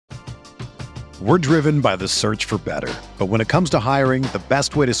We're driven by the search for better. But when it comes to hiring, the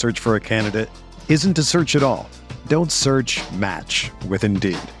best way to search for a candidate isn't to search at all. Don't search, match with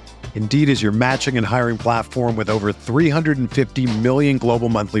Indeed. Indeed is your matching and hiring platform with over 350 million global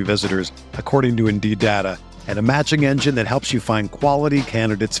monthly visitors, according to Indeed data, and a matching engine that helps you find quality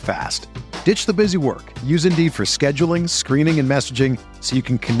candidates fast. Ditch the busy work. Use Indeed for scheduling, screening, and messaging so you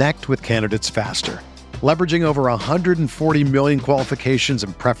can connect with candidates faster. Leveraging over 140 million qualifications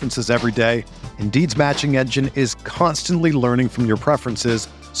and preferences every day, Indeed's matching engine is constantly learning from your preferences,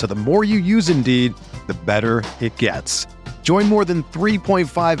 so the more you use Indeed, the better it gets. Join more than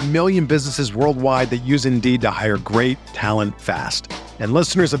 3.5 million businesses worldwide that use Indeed to hire great talent fast. And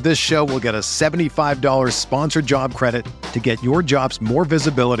listeners of this show will get a $75 sponsored job credit to get your jobs more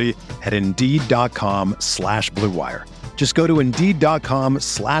visibility at Indeed.com/Blue Wire. Just go to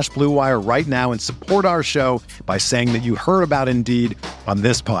Indeed.com/Blue Wire right now and support our show by saying that you heard about Indeed on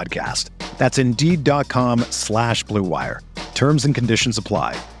this podcast. That's Indeed.com/Blue Wire. Terms and conditions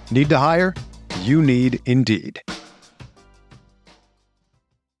apply. Need to hire? You need Indeed.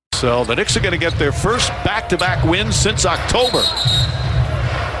 So the Knicks are going to get their first back-to-back win since October.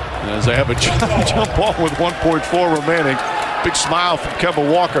 As they have a jump ball with 1.4 remaining. Big smile from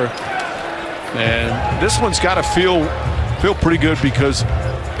Kemba Walker. And this one's got to feel pretty good because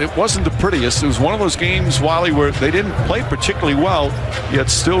it wasn't the prettiest. It was one of those games, Wally, where they didn't play particularly well, yet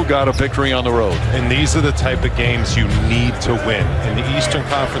still got a victory on the road. And these are the type of games you need to win. In the Eastern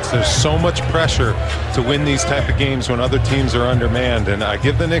Conference, there's so much pressure to win these type of games when other teams are undermanned. And I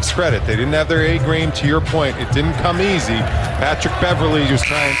give the Knicks credit. They didn't have their A game, to your point. It didn't come easy. Patrick Beverley was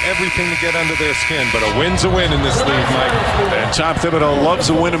trying everything to get under their skin, but a win's a win in this league, Mike. And Tom Thibodeau loves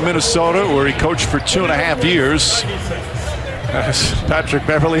a win in Minnesota, where he coached for 2.5 years. As Patrick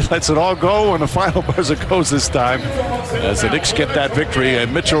Beverley lets it all go, and the final buzzer goes this time as the Knicks get that victory.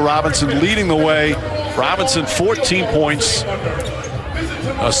 And Mitchell Robinson leading the way. Robinson 14 points,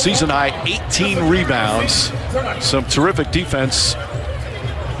 a season high 18 rebounds, some terrific defense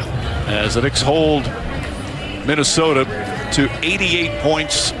as the Knicks hold Minnesota to 88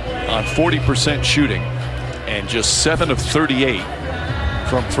 points on 40% shooting and just 7 of 38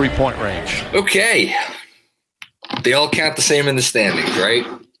 from three-point range. Okay. They all count the same in the standings, right?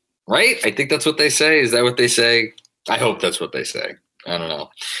 Right? I think that's what they say. Is that what they say? I hope that's what they say. I don't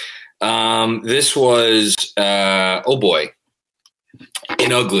know. This was, oh boy,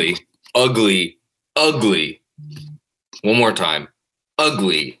 an ugly, one more time,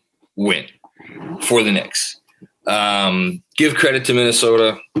 ugly win for the Knicks. Give credit to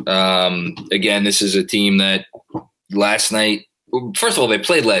Minnesota. Again, this is a team that last night, first of all, they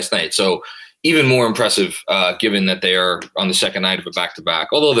played last night, so even more impressive, given that they are on the second night of a back-to-back,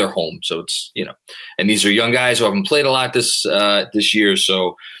 although they're home. So it's, and these are young guys who haven't played a lot this year.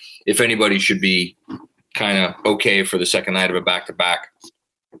 So if anybody should be kind of okay for the second night of a back-to-back,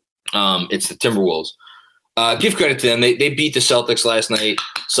 it's the Timberwolves. Give credit to them. They beat the Celtics last night.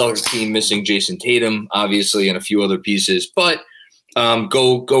 Celtics team missing Jason Tatum, obviously, and a few other pieces. But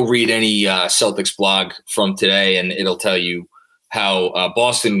go read any Celtics blog from today, and it'll tell you how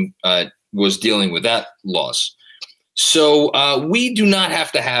Boston was dealing with that loss. So we do not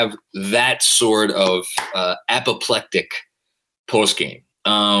have to have that sort of apoplectic postgame.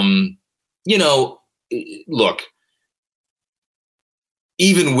 Look,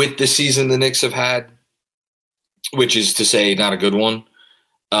 even with the season the Knicks have had, which is to say not a good one,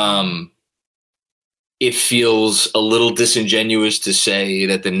 it feels a little disingenuous to say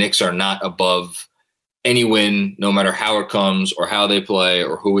that the Knicks are not above any win, no matter how it comes or how they play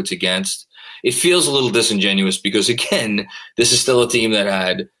or who it's against. It feels a little disingenuous because, again, this is still a team that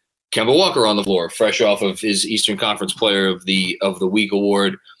had Kemba Walker on the floor, fresh off of his Eastern Conference Player of the Week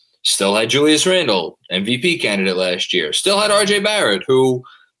award. Still had Julius Randle, MVP candidate last year. Still had RJ Barrett, who,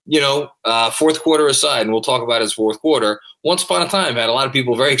 fourth quarter aside, and we'll talk about his fourth quarter, once upon a time had a lot of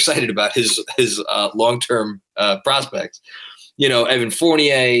people very excited about his long-term prospects. Evan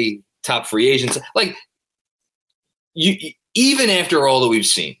Fournier, top free agents. Like, you even after all that we've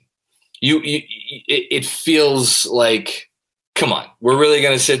seen, it feels like, come on, we're really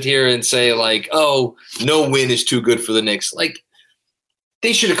going to sit here and say like, oh, no win is too good for the Knicks. Like,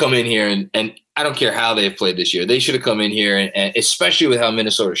 they should have come in here and I don't care how they've played this year. They should have come in here and especially with how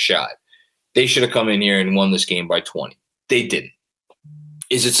Minnesota shot, they should have come in here and won this game by 20. They didn't.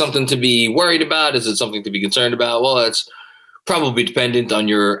 Is it something to be worried about? Is it something to be concerned about? Well, that's probably dependent on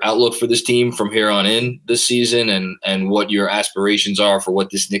your outlook for this team from here on in this season and what your aspirations are for what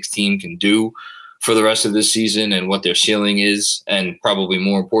this Knicks team can do for the rest of this season and what their ceiling is, and probably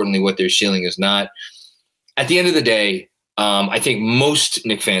more importantly, what their ceiling is not. At the end of the day, I think most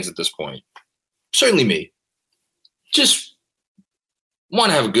Knicks fans at this point certainly me, just want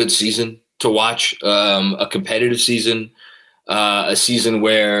to have a good season to watch, a competitive season, a season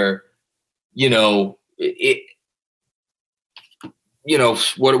where,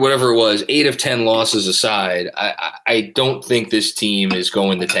 whatever it was, 8 of 10 losses aside, I don't think this team is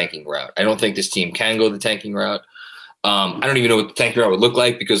going the tanking route. I don't think this team can go the tanking route. I don't even know what the tanking route would look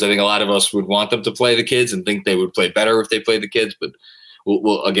like, because I think a lot of us would want them to play the kids and think they would play better if they played the kids. But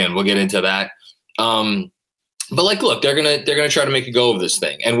we'll get into that. But look, they're gonna try to make a go of this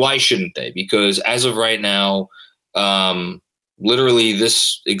thing, and why shouldn't they? Because as of right now, literally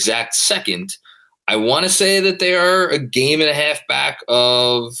this exact second, I want to say that they are a game and a half back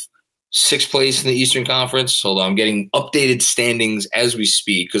of 6th place in the Eastern Conference. Hold on, I'm getting updated standings as we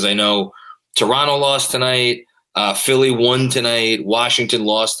speak, because I know Toronto lost tonight, Philly won tonight, Washington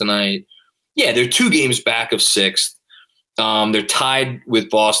lost tonight. Yeah, they're 2 games back of 6th. They're tied with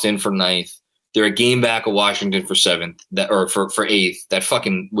Boston for 9th. They're a game back of Washington for 7th, for 8th. That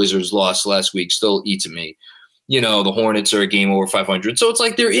fucking Wizards loss last week still eats at me. The Hornets are a game over 500. So it's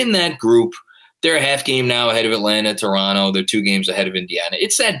like they're in that group. They're a half game now ahead of Atlanta, Toronto. They're 2 games ahead of Indiana.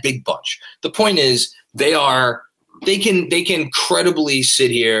 It's that big bunch. The point is they can credibly sit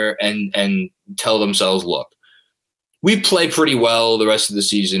here and tell themselves, look, we play pretty well the rest of the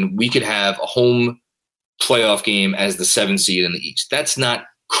season. We could have a home playoff game as the 7th seed in the East. That's not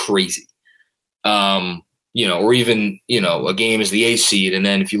crazy. Or even, a game as the 8th seed, and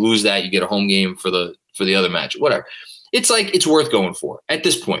then if you lose that, you get a home game for the other match, whatever. It's like, it's worth going for at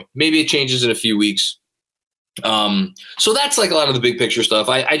this point. Maybe it changes in a few weeks. So that's like a lot of the big picture stuff.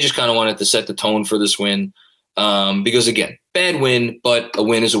 I just kind of wanted to set the tone for this win. Because again, bad win, but a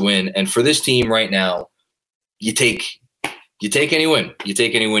win is a win. And for this team right now, you take any win. You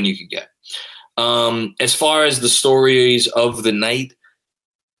take any win you can get. As far as the stories of the night,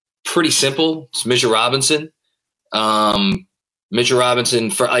 pretty simple. It's Mitchell Robinson. Mitchell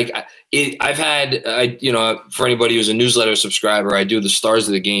Robinson, for anybody who's a newsletter subscriber, I do the stars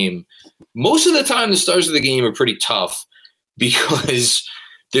of the game. Most of the time, the stars of the game are pretty tough, because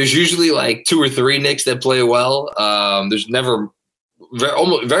there's usually 2 or 3 Knicks that play well. There's never,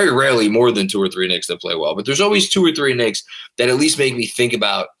 very rarely more than 2 or 3 Knicks that play well, but there's always 2 or 3 Knicks that at least make me think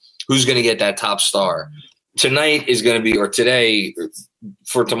about who's going to get that top star. Tonight is going to be, or today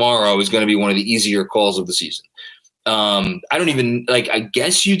for tomorrow is going to be one of the easier calls of the season. I don't even I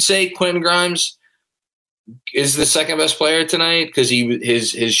guess you'd say Quentin Grimes is the second best player tonight, because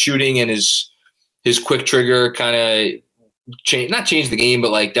his shooting and his quick trigger kind of not changed the game,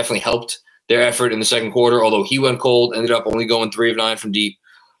 but definitely helped their effort in the second quarter. Although he went cold, ended up only going 3 of 9 from deep.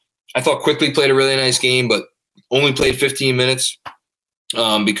 I thought Quickly played a really nice game, but only played 15 minutes.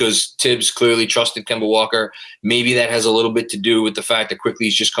 Because Tibbs clearly trusted Kemba Walker. Maybe that has a little bit to do with the fact that Quickly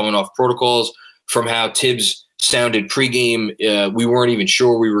is just coming off protocols. From how Tibbs sounded pregame, we weren't even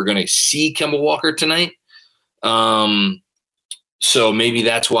sure we were going to see Kemba Walker tonight. So maybe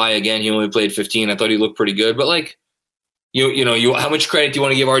that's why, again, he only played 15. I thought he looked pretty good. But how much credit do you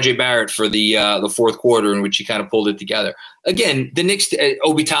want to give RJ Barrett for the fourth quarter in which he kind of pulled it together? Again, the Knicks,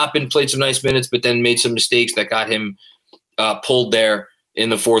 Obi Toppin played some nice minutes, but then made some mistakes that got him pulled there in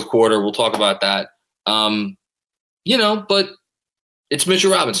the fourth quarter. We'll talk about that. But it's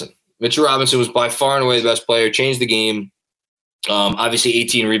Mitchell Robinson. Mitchell Robinson was by far and away the best player, changed the game. Obviously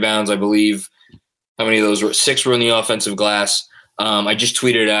 18 rebounds, I believe. How many of those were? 6 were in the offensive glass. I just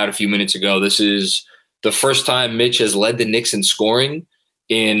tweeted it out a few minutes ago. This is the first time Mitch has led the Knicks in scoring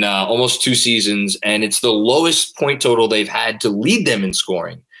in almost 2 seasons, and it's the lowest point total they've had to lead them in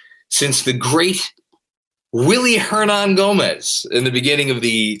scoring since the great Willie Hernan Gomez in the beginning of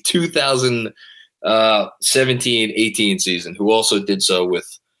the 2017-18 season, who also did so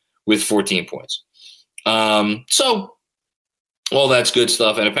with 14 points. So all that's good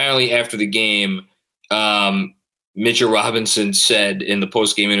stuff. And apparently after the game, Mitchell Robinson said in the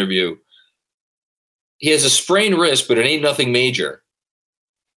post-game interview, he has a sprained wrist, but it ain't nothing major.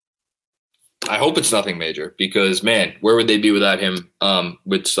 I hope it's nothing major, because, man, where would they be without him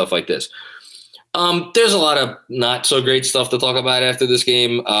with stuff like this? There's a lot of not so great stuff to talk about after this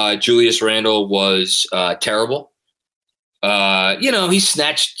game. Julius Randle was terrible. He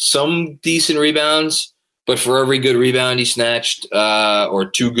snatched some decent rebounds, but for every good rebound he snatched, or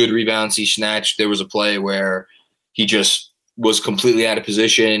 2 good rebounds he snatched, there was a play where he just was completely out of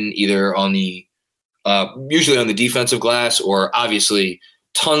position, either on the usually on the defensive glass, or obviously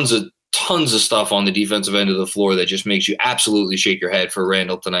tons of stuff on the defensive end of the floor that just makes you absolutely shake your head for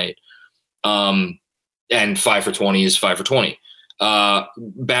Randle tonight. And 5 for 20 is 5 for 20.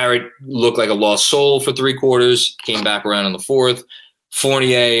 Barrett looked like a lost soul for 3 quarters, came back around in the fourth.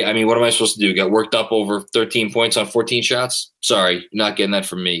 Fournier, I mean, what am I supposed to do? Get worked up over 13 points on 14 shots? Sorry, you're not getting that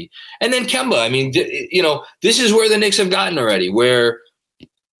from me. And then Kemba, I mean, this is where the Knicks have gotten already, where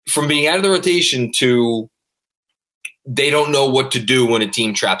from being out of the rotation to they don't know what to do when a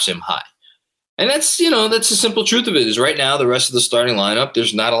team traps him high. And that's the simple truth of it is right now, the rest of the starting lineup,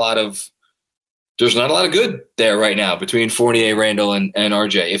 there's not a lot of good there right now between Fournier, Randall, and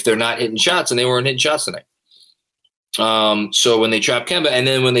RJ if they're not hitting shots, and they weren't hitting shots tonight. So when they trapped Kemba, and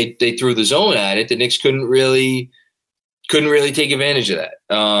then when they threw the zone at it, the Knicks couldn't really take advantage of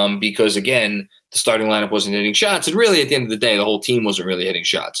that because, again, the starting lineup wasn't hitting shots. And really, at the end of the day, the whole team wasn't really hitting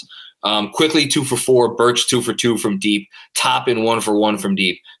shots. Quickly 2 for 4, Birch 2 for 2 from deep, Toppin 1 for 1 from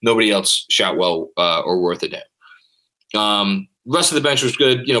deep. Nobody else shot well or worth a damn. Rest of the bench was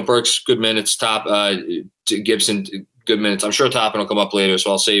good. Burks, good minutes. Gibson, good minutes. I'm sure Toppin will come up later,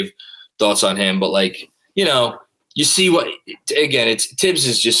 so I'll save thoughts on him. But you see what again? Tibbs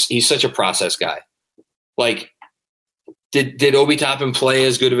is he's such a process guy. Did Obi Toppin play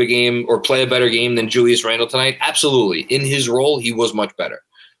as good of a game or play a better game than Julius Randle tonight? Absolutely. In his role, he was much better.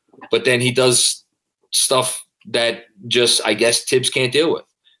 But then he does stuff that just, I guess, Tibbs can't deal with.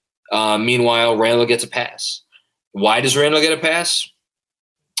 Meanwhile, Randle gets a pass. Why does Randle get a pass?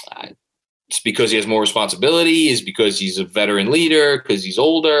 It's because he has more responsibility. It's because he's a veteran leader, because he's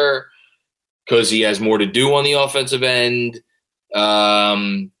older, because he has more to do on the offensive end,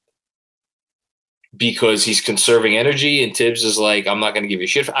 because he's conserving energy, and Tibbs is like, I'm not going to give you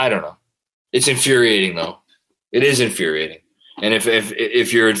shit. I don't know. It's infuriating, though. It is infuriating. And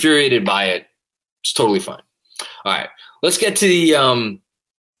if you're infuriated by it, it's totally fine. All right. Let's get to the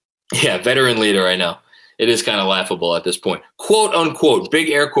veteran leader. I know. It is kind of laughable at this point. Quote, unquote, big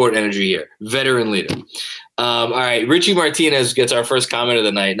air quote energy here. Veteran leader. All right. Richie Martinez gets our first comment of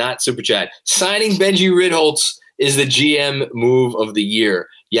the night, not Super Chat. Signing Benji Ridholtz is the GM move of the year.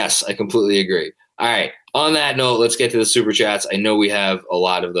 Yes, I completely agree. All right. On that note, let's get to the Super Chats. I know we have a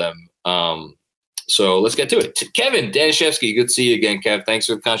lot of them. So let's get to it. Kevin Danishevsky, good to see you again, Kev. Thanks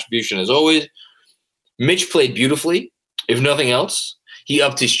for the contribution as always. Mitch played beautifully. If nothing else, he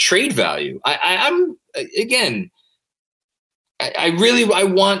upped his trade value. I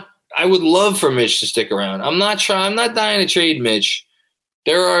would love for Mitch to stick around. I'm not dying to trade Mitch.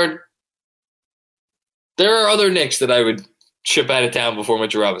 There are other Knicks that I would ship out of town before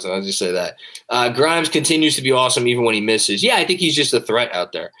Mitchell Robinson. I'll just say that. Grimes continues to be awesome even when he misses. Yeah, I think he's just a threat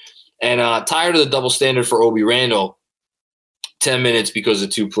out there. And tired of the double standard for Obi Randall, 10 minutes because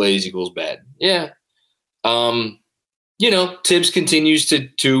of 2 plays equals bad. Yeah. Tibbs continues to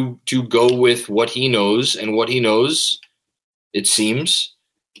go with what he knows, and what he knows, it seems,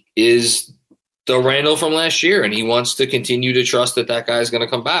 is the Randall from last year, and he wants to continue to trust that guy's going to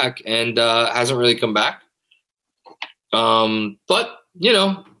come back, and hasn't really come back. But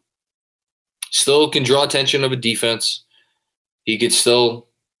still can draw attention of a defense. He could still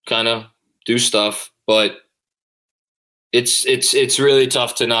kind of do stuff, but it's really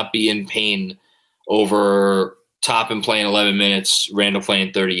tough to not be in pain over Toppin playing 11 minutes, Randall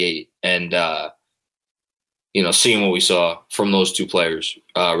playing 38, and seeing what we saw from those 2 players,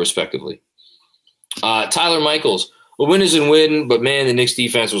 respectively. Tyler Michaels, a win is a win, but man, the Knicks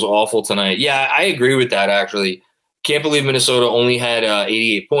defense was awful tonight. Yeah, I agree with that, actually. Can't believe Minnesota only had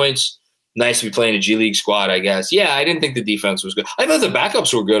 88 points. Nice to be playing a G League squad, I guess. Yeah, I didn't think the defense was good. I thought the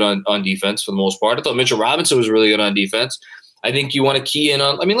backups were good on defense for the most part. I thought Mitchell Robinson was really good on defense. I think you want to key in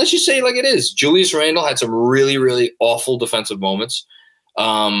on, let's just say it like it is. Julius Randle had some really, really awful defensive moments.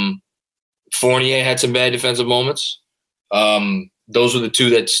 Fournier had some bad defensive moments. Those were the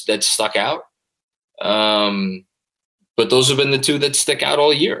 2 that stuck out. But those have been the 2 that stick out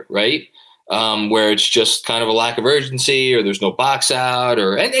all year, right? Where it's just kind of a lack of urgency, or there's no box out,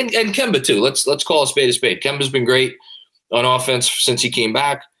 and Kemba too. Let's call a spade a spade. Kemba's been great on offense since he came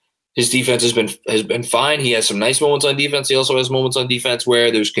back. His defense has been fine. He has some nice moments on defense. He also has moments on defense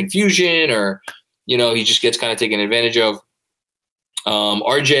where there's confusion, or he just gets kind of taken advantage of.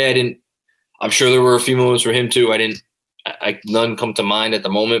 RJ, I'm sure there were a few moments for him too. None come to mind at the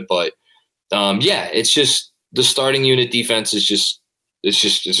moment, but it's just the starting unit defense is just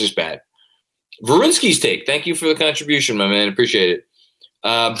bad. Verinsky's take. Thank you for the contribution, my man. Appreciate it.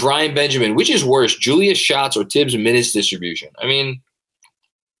 Brian Benjamin, which is worse, Julius shots or Tibbs minutes distribution?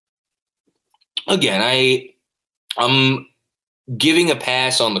 Again, I'm giving a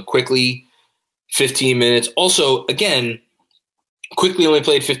pass on the Quickly 15 minutes. Also, again, Quickly only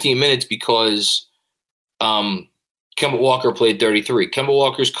played 15 minutes because Kemba Walker played 33. Kemba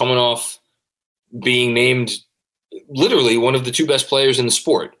Walker's coming off being named literally one of the 2 best players in the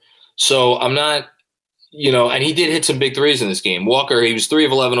sport. So I'm not and he did hit some big threes in this game. Walker, he was 3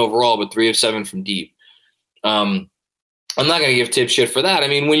 of 11 overall, but 3 of 7 from deep. I'm not going to give Tibbs shit for that. I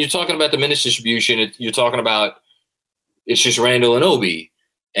mean, when you're talking about the minutes distribution, you're talking about it's just Randall and Obi.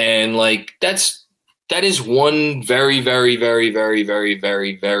 And, like, that is one very, very, very, very, very,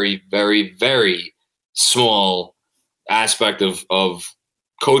 very, very, very, very small aspect of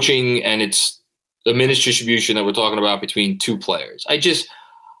coaching, and it's the minutes distribution that we're talking about between two players.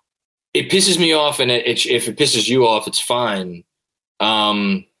 It pisses me off, and if it pisses you off, it's fine.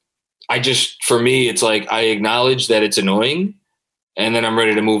 For me, it's like I acknowledge that it's annoying, and then I'm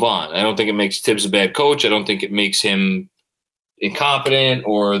ready to move on. I don't think it makes Tibbs a bad coach. I don't think it makes him incompetent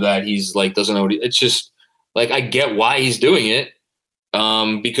or that he's like doesn't know. It's just like I get why he's doing it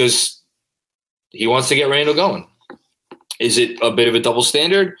because he wants to get Randall going. Is it a bit of a double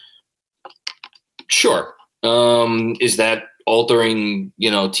standard? Sure. Is that altering,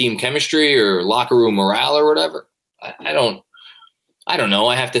 team chemistry or locker room morale or whatever? I don't know.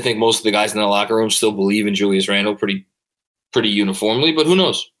 I have to think most of the guys in the locker room still believe in Julius Randle pretty uniformly, but who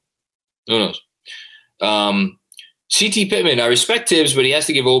knows? CT Pittman, I respect Tibbs, but he has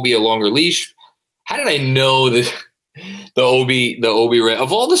to give Obi a longer leash. How did I know that the Obi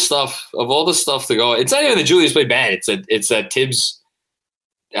of all the stuff to go? It's not even that Julius played bad. It's that Tibbs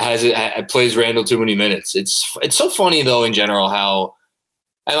plays Randall too many minutes. It's so funny though in general how,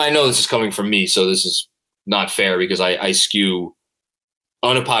 and I know this is coming from me, so this is not fair because I skew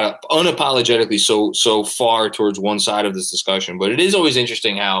unapologetically so far towards one side of this discussion. But it is always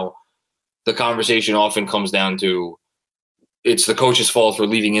interesting how the conversation often comes down to it's the coach's fault for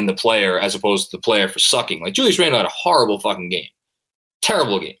leaving in the player as opposed to the player for sucking. Like Julius Randle had a horrible fucking game,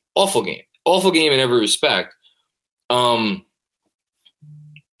 terrible game, awful game in every respect. To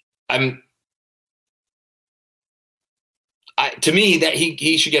me that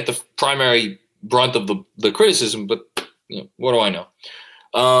he should get the primary brunt of the criticism, but what do I know?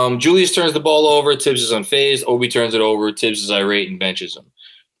 Julius turns the ball over. Tibbs is unfazed. Obi turns it over. Tibbs is irate and benches him.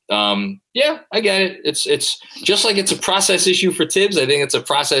 Yeah, I get it. It's just like it's a process issue for Tibbs. I think it's a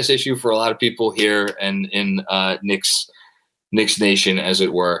process issue for a lot of people here and in Knicks Nation, as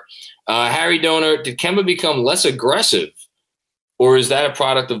it were. Harry Donor, did Kemba become less aggressive, or is that a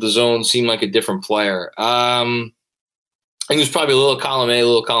product of the zone? Seem like a different player. I think it was probably a little column A, a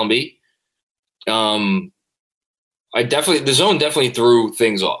little column B. The zone definitely threw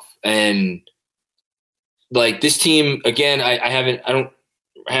things off, and like this team again. I don't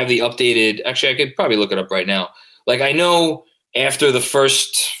have the updated. Actually, I could probably look it up right now. Like I know after the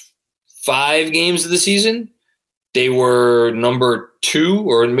first 5 games of the season, they were number 2,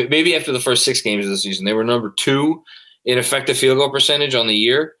 or maybe after the first 6 games of the season, they were number 2 in effective field goal percentage on the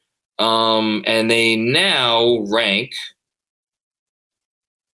year. And they now rank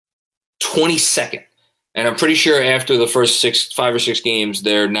 22nd. And I'm pretty sure after the first 5 or 6 games,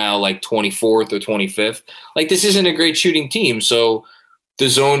 they're now like 24th or 25th. Like this isn't a great shooting team, so the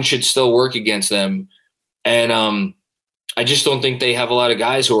zone should still work against them. And I just don't think they have a lot of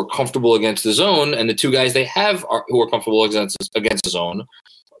guys who are comfortable against the zone. And the 2 guys they have who are comfortable against the zone,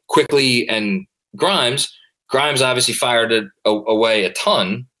 Quickly and Grimes. Grimes obviously fired away a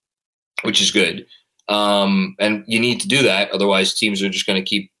ton, which is good. And you need to do that. Otherwise, teams are just going to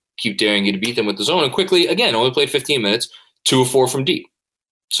keep daring you to beat them with the zone. And Quickly, again, only played 15 minutes, 2 of 4 from deep.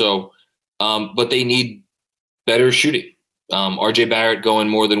 So, but they need better shooting. RJ Barrett going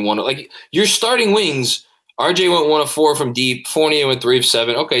more than 1. Like your starting wings, RJ went 1 of 4 from deep. Fournier went 3 of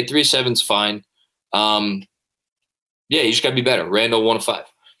 7. Okay, 3 of 7's fine. Yeah, you just got to be better. Randall 1 of 5.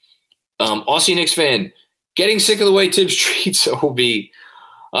 Aussie Knicks fan, getting sick of the way Tibbs treats Obi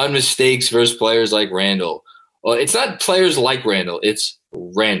on mistakes versus players like Randall. Well, it's not players like Randall. It's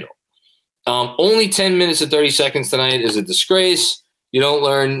Randall. Only 10 minutes and 30 seconds tonight is a disgrace. You don't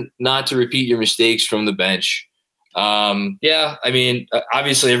learn not to repeat your mistakes from the bench. Yeah, I mean,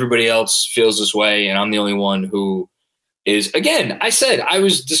 obviously everybody else feels this way, and I'm the only one who is. Again, I said I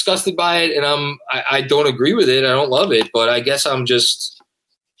was disgusted by it, and I don't agree with it. I don't love it, but I guess I'm just.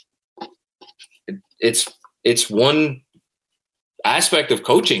 It's one aspect of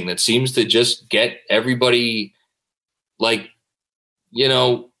coaching that seems to just get everybody, like,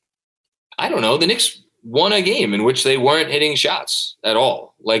 I don't know. The Knicks won a game in which they weren't hitting shots at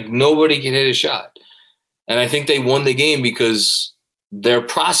all. Like nobody can hit a shot. And I think they won the game because their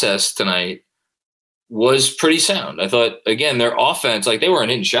process tonight was pretty sound. I thought, again, their offense, like they weren't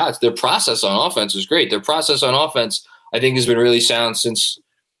hitting shots. Their process on offense was great. Their process on offense, I think, has been really sound since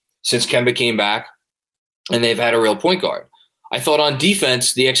Kemba came back, and they've had a real point guard. I thought on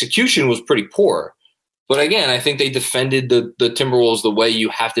defense, the execution was pretty poor, But again, I think they defended the Timberwolves the way you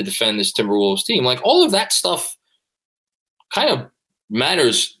have to defend this Timberwolves team. Like, all of that stuff kind of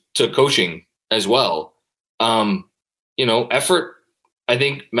matters to coaching as well. Effort, I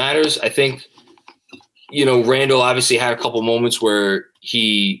think, matters. I think, Randall obviously had a couple moments where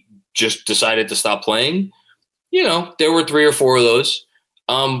he just decided to stop playing. There were 3 or 4 of those.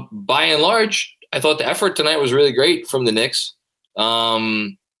 By and large, I thought the effort tonight was really great from the Knicks.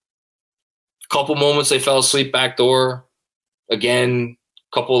 Couple moments they fell asleep backdoor. Again,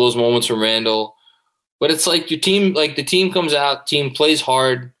 a couple of those moments from Randall. But it's like your team, like the team comes out, team plays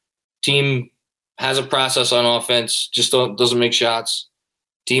hard, team has a process on offense, just doesn't make shots.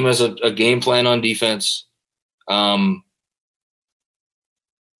 Team has a game plan on defense. I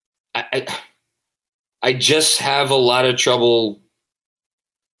just have a lot of trouble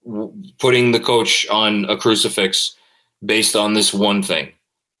putting the coach on a crucifix based on this one thing.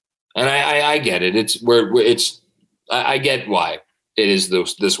 And I get it. I get why it is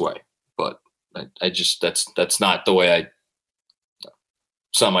this way, but I just that's not the way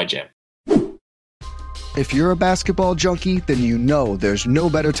it's not my jam. If you're a basketball junkie, then you know there's no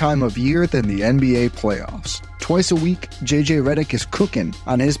better time of year than the NBA playoffs. Twice a week, JJ Redick is cooking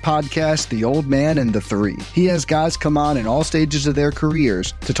on his podcast, The Old Man and the Three. He has guys come on in all stages of their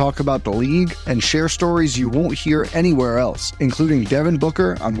careers to talk about the league and share stories you won't hear anywhere else, including Devin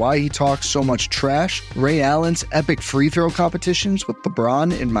Booker on why he talks so much trash, Ray Allen's epic free throw competitions with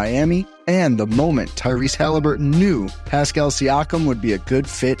LeBron in Miami, and the moment Tyrese Halliburton knew Pascal Siakam would be a good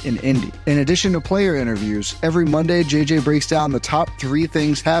fit in Indy. In addition to player interviews, every Monday JJ breaks down the top 3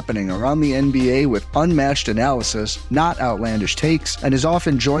 things happening around the NBA with unmatched analysis, not outlandish takes, and is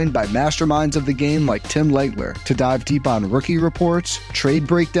often joined by masterminds of the game like Tim Legler to dive deep on rookie reports, trade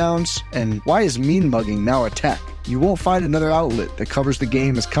breakdowns, and why is mean mugging now a tech? You won't find another outlet that covers the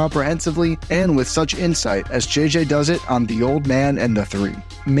game as comprehensively and with such insight as JJ does it on The Old Man and the Three.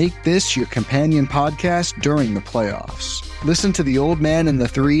 Make this your companion podcast during the playoffs. Listen to The Old Man and the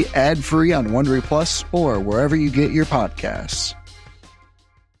Three ad-free on Wondery Plus or wherever you get your podcasts.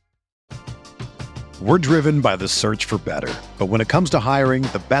 We're driven by the search for better. But when it comes to hiring,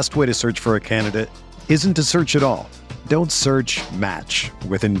 the best way to search for a candidate isn't to search at all. Don't search, match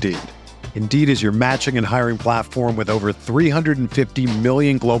with Indeed. Indeed is your matching and hiring platform with over 350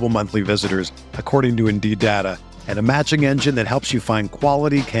 million global monthly visitors, according to Indeed data, and a matching engine that helps you find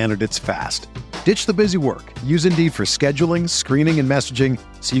quality candidates fast. Ditch the busy work. Use Indeed for scheduling, screening, and messaging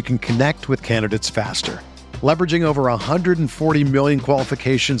so you can connect with candidates faster. Leveraging over 140 million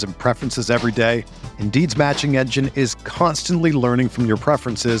qualifications and preferences every day, Indeed's matching engine is constantly learning from your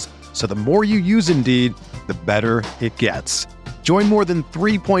preferences, so the more you use Indeed, the better it gets. Join more than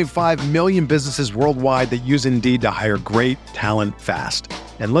 3.5 million businesses worldwide that use Indeed to hire great talent fast.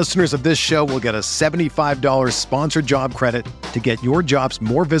 And listeners of this show will get a $75 sponsored job credit to get your jobs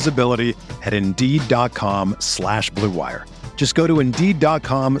more visibility at Indeed.com/Blue Wire. Just go to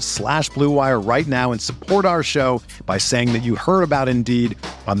Indeed.com/Blue Wire right now and support our show by saying that you heard about Indeed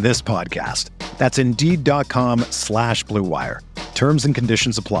on this podcast. That's Indeed.com/Blue Wire. Terms and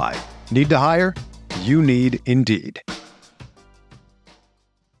conditions apply. Need to hire? You need Indeed.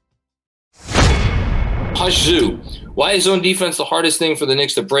 Hush Zoo. Why is zone defense the hardest thing for the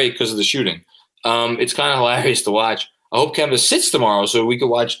Knicks to break because of the shooting? It's kind of hilarious to watch. I hope Kemba sits tomorrow so we can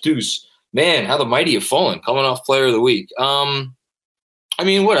watch Deuce. Man, how the mighty have fallen, coming off player of the week. I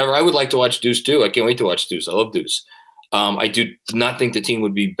mean, whatever. I would like to watch Deuce too. I can't wait to watch Deuce. I love Deuce. I do not think the team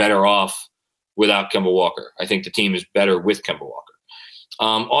would be better off without Kemba Walker. I think the team is better with Kemba Walker.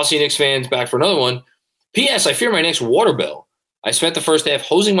 Aussie Knicks fans back for another one. P.S. I fear my next water bill. I spent the first half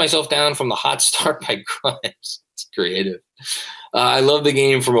hosing myself down from the hot start by Grimes. It's creative. I love the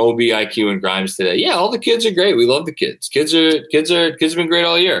game from OB, IQ, and Grimes today. Yeah, all the kids are great. We love the kids. Kids have been great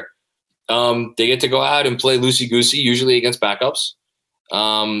all year. They get to go out and play loosey-goosey, usually against backups.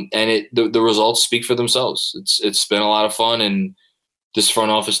 And the results speak for themselves. It's been a lot of fun, and this front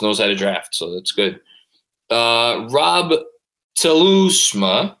office knows how to draft, so that's good. Rob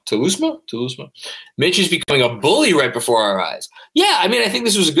Telusma. Mitch is becoming a bully right before our eyes. Yeah, I mean, I think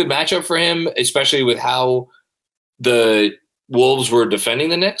this was a good matchup for him, especially with how the Wolves were defending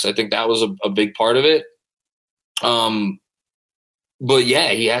the Knicks. I think that was a big part of it. But yeah,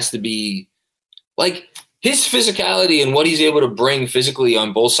 he has to be like his physicality and what he's able to bring physically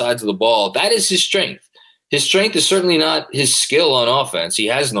on both sides of the ball. That is his strength. His strength is certainly not his skill on offense. He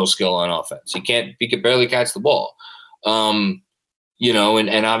has no skill on offense. He can barely catch the ball.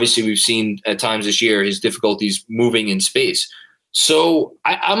 And obviously we've seen at times this year his difficulties moving in space. So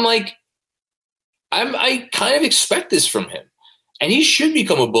I kind of expect this from him. And he should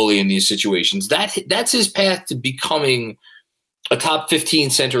become a bully in these situations. That's his path to becoming a top 15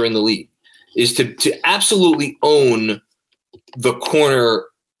 center in the league, is to absolutely own the corner,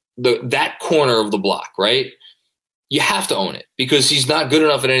 that corner of the block, right? You have to own it because he's not good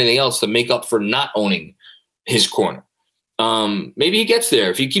enough at anything else to make up for not owning his corner. Maybe he gets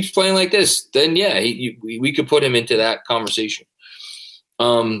there. If he keeps playing like this, then yeah, we could put him into that conversation.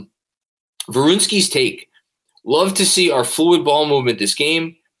 Varunski's take. Love to see our fluid ball movement this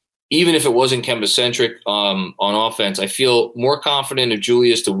game, even if it wasn't Kemba-centric on offense. I feel more confident of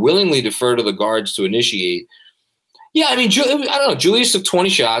Julius to willingly defer to the guards to initiate. Yeah, I mean, I don't know. Julius took 20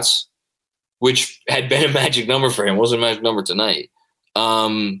 shots, which had been a magic number for him. Wasn't a magic number tonight.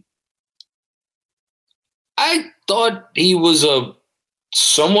 I thought he was a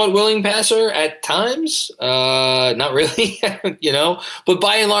somewhat willing passer at times. Not really, But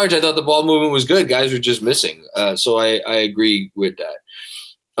by and large, I thought the ball movement was good. Guys were just missing. So I agree with that.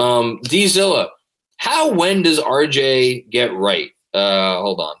 D Zilla, when does RJ get right?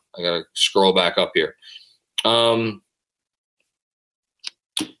 Hold on. I got to scroll back up here.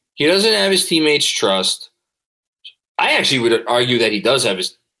 He doesn't have his teammates' trust. I actually would argue that he does have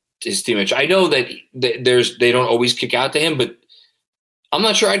his teammates. I know that they don't always kick out to him, but I'm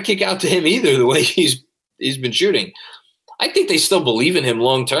not sure I'd kick out to him either the way he's been shooting. I think they still believe in him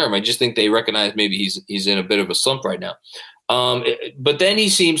long term. I just think they recognize maybe he's in a bit of a slump right now. But then he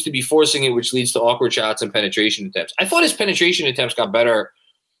seems to be forcing it, which leads to awkward shots and penetration attempts. I thought his penetration attempts got better,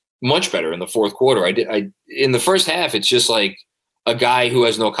 much better in the fourth quarter. In the first half, it's just like a guy who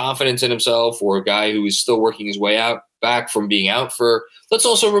has no confidence in himself, or a guy who is still working his way back from being out for. Let's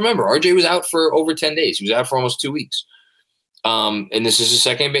also remember, RJ was out for over 10 days. He was out for almost 2 weeks. And this is his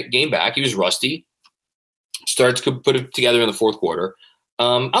second game back. He was rusty. Starts could put it together in the fourth quarter.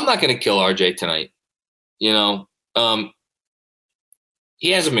 I'm not going to kill RJ tonight. He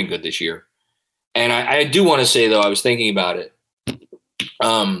hasn't been good this year. And I do want to say, though, I was thinking about it.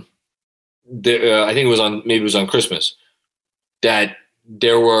 I think it was on Christmas that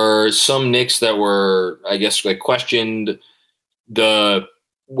there were some Knicks that were, I guess, like questioned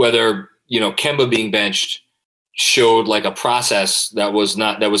whether Kemba being benched showed like a process that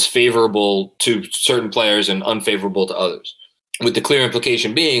was favorable to certain players and unfavorable to others, with the clear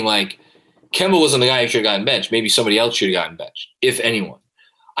implication being like Kemba wasn't the guy who should have gotten benched. Maybe somebody else should have gotten benched, if anyone.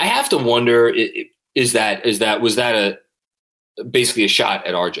 I have to wonder, was that basically a shot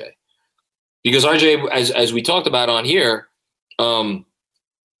at RJ? Because RJ, as we talked about on here,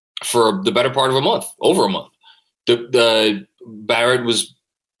 for the better part of over a month, the Barrett was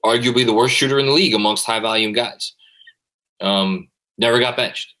arguably the worst shooter in the league amongst high volume guys. Never got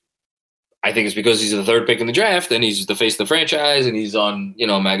benched. I think it's because he's the third pick in the draft and he's the face of the franchise and he's on,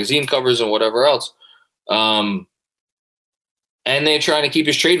 magazine covers and whatever else. And they're trying to keep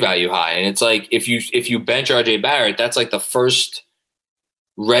his trade value high. And it's like, if you bench RJ Barrett, that's like the first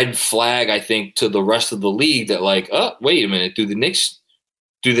red flag, I think, to the rest of the league that like, oh, wait a minute. Do the Knicks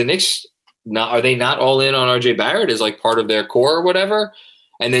are they not all in on RJ Barrett as like part of their core or whatever?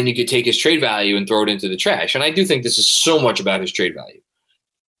 And then you could take his trade value and throw it into the trash. And I do think this is so much about his trade value.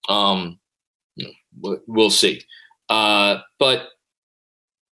 We'll see. But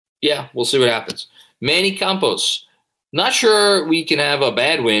yeah, we'll see what happens. Manny Campos. Not sure we can have a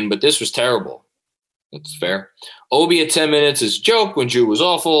bad win, but this was terrible. That's fair. Obi at 10 minutes is a joke when Drew was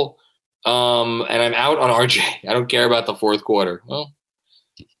awful. And I'm out on RJ. I don't care about the fourth quarter. Well,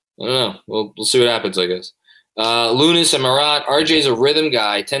 I don't know. We'll see what happens, I guess. Lunas and Marat. RJ's a rhythm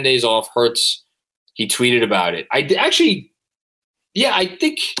guy. 10 days off hurts. He tweeted about it. I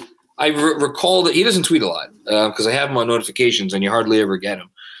think I recall that he doesn't tweet a lot because I have him on notifications and you hardly ever get him.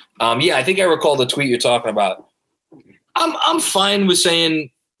 I think I recall the tweet you're talking about. I'm fine with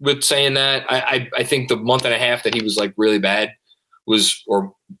saying that. I think the month and a half that he was like really bad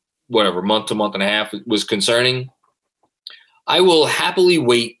or whatever, month to month and a half was concerning. I will happily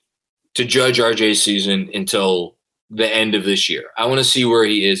wait to judge RJ's season until the end of this year. I want to see where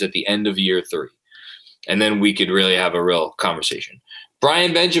he is at the end of year 3. And then we could really have a real conversation.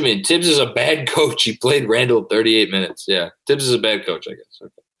 Brian Benjamin, Tibbs is a bad coach. He played Randall 38 minutes. Yeah, Tibbs is a bad coach, I guess.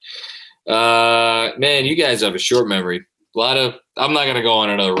 Okay. Man, you guys have a short memory. I'm not going to go on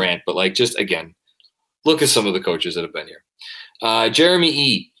another rant, but like just again, look at some of the coaches that have been here. Jeremy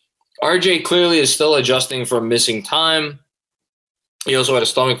E. RJ clearly is still adjusting from missing time. He also had a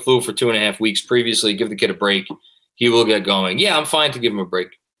stomach flu for 2.5 weeks previously. Give the kid a break. He will get going. Yeah, I'm fine to give him a break.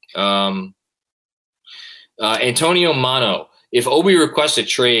 Antonio Mano. If Obi requests a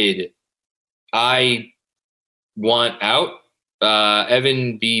trade, I want out.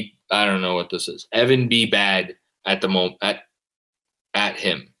 Evan B. I don't know what this is. Evan B. Bad at the moment. at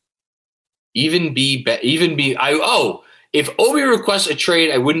him. If Obi requests a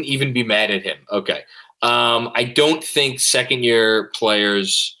trade, I wouldn't even be mad at him. Okay. I don't think second-year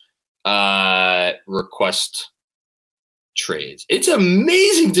players request trades. It's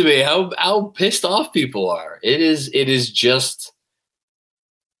amazing to me how pissed off people are. It is just,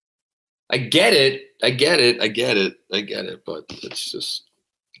 I get it, but it's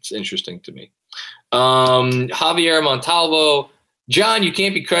interesting to me. Javier Montalvo, John, you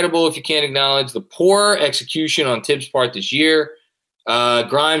can't be credible if you can't acknowledge the poor execution on Tibbs' part this year.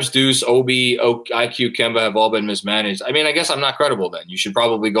 Grimes, Deuce, Obi, IQ, Kemba have all been mismanaged. I mean, I guess I'm not credible then. You should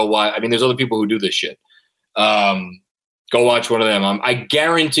probably go watch. I mean, there's other people who do this shit. Go watch one of them. I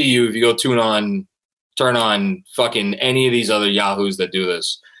guarantee you, if you go turn on fucking any of these other yahoos that do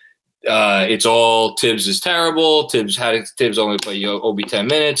this, it's all Tibbs is terrible. Tibbs only play Obi 10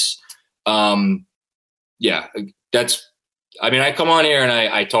 minutes. Yeah, that's. I mean, I come on here and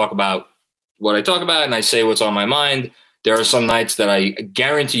I talk about what I talk about and I say what's on my mind. There are some nights that I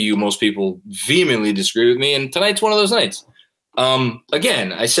guarantee you most people vehemently disagree with me, and tonight's one of those nights.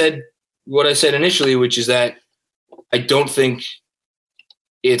 Again, I said what I said initially, which is that I don't think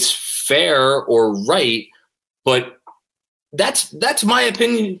it's fair or right, but that's my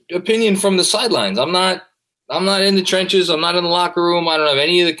opinion from the sidelines. I'm not in the trenches. I'm not in the locker room. I don't have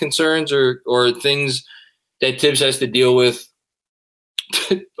any of the concerns or things that Tibbs has to deal with.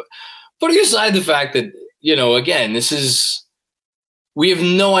 Putting aside the fact that, again, we have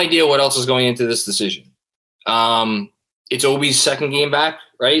no idea what else is going into this decision. It's Obi's second game back,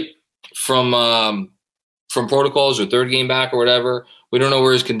 right? From protocols, or third game back or whatever. We don't know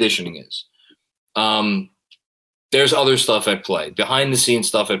where his conditioning is. There's other stuff at play, behind the scenes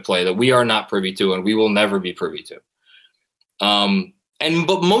stuff at play that we are not privy to and we will never be privy to.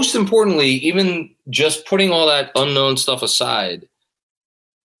 But most importantly, even just putting all that unknown stuff aside,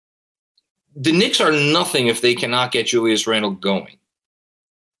 the Knicks are nothing if they cannot get Julius Randle going.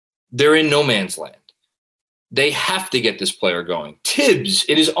 They're in no man's land. They have to get this player going. Tibbs,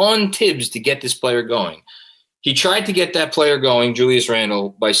 it is on Tibbs to get this player going. He tried to get that player going, Julius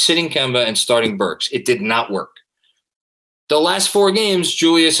Randle, by sitting Kemba and starting Burks. It did not work. The last 4 games,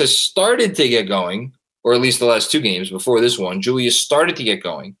 Julius has started to get going, or at least the last 2 games before this one, Julius started to get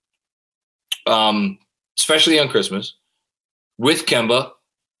going, especially on Christmas, with Kemba.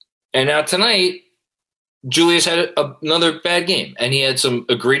 And now tonight, Julius had another bad game, and he had some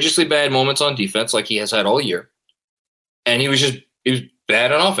egregiously bad moments on defense like he has had all year. And he was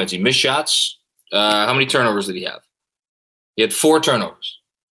bad on offense. He missed shots. How many turnovers did he have? He had 4 turnovers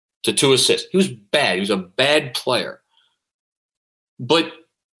to 2 assists. He was bad. He was a bad player. But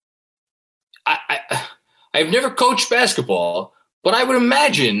I've never coached basketball, but I would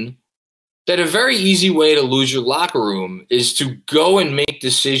imagine that a very easy way to lose your locker room is to go and make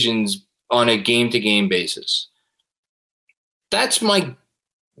decisions on a game-to-game basis. That's my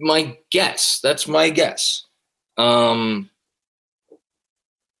guess. That's my guess. We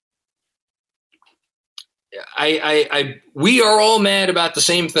are all mad about the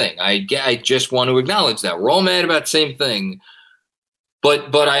same thing. I just want to acknowledge that we're all mad about the same thing.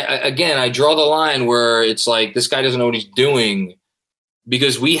 But I draw the line where it's like this guy doesn't know what he's doing,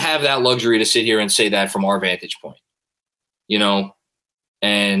 because we have that luxury to sit here and say that from our vantage point,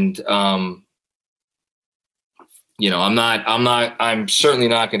 and I'm certainly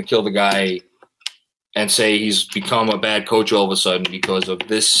not going to kill the guy and say he's become a bad coach all of a sudden because of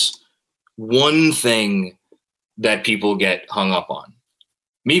this one thing that people get hung up on.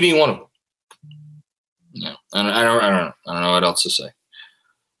 Me being one of them. Yeah, I don't know what else to say.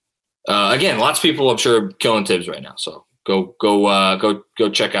 Again, lots of people I'm sure are killing Tibbs right now. So go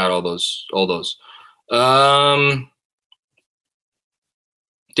check out all those.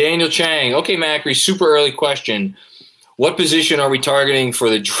 Daniel Chang. Okay, Macri, super early question. What position are we targeting for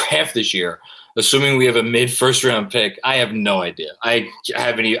the draft this year? Assuming we have a mid-first round pick. I have no idea. I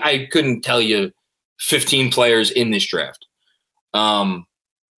couldn't tell you 15 players in this draft.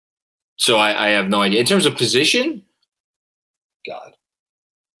 So I have no idea. In terms of position, God.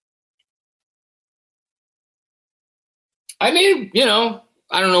 I mean,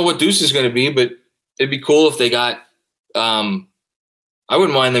 I don't know what Deuce is going to be, but it'd be cool if they got I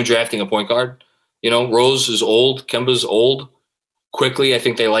wouldn't mind them drafting a point guard. Rose is old. Kemba's old. Quickly, I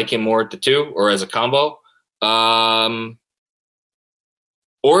think they like him more at the 2 or as a combo.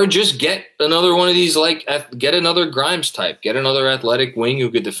 Or just get another one of these, get another Grimes type. Get another athletic wing who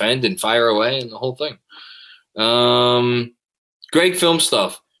could defend and fire away and the whole thing. Greg Film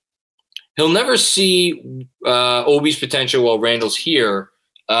Stuff. He'll never see Obi's potential while Randall's here.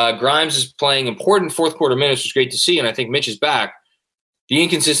 Grimes is playing important fourth quarter minutes, which is great to see, and I think Mitch is back. The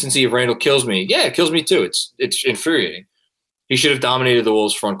inconsistency of Randall kills me. Yeah, it kills me too. It's infuriating. He should have dominated the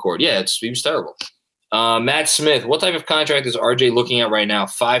Wolves front court. Yeah, he was terrible. Matt Smith, what type of contract is RJ looking at right now?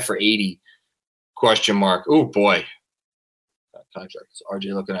 5 for $80? ? Oh boy, what contract is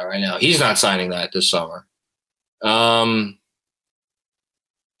RJ looking at right now? He's not signing that this summer. I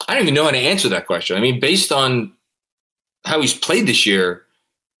don't even know how to answer that question. I mean, based on how he's played this year,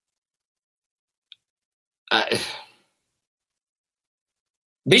 I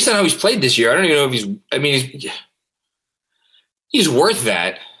don't even know if he's worth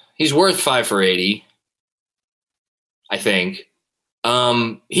that. He's worth 5 for $80, I think.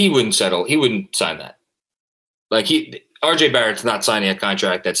 He wouldn't settle. He wouldn't sign that. Like RJ Barrett's not signing a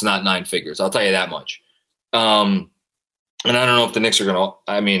contract that's not 9 figures. I'll tell you that much. And I don't know if the Knicks are going to,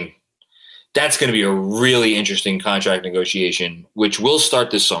 that's going to be a really interesting contract negotiation, which will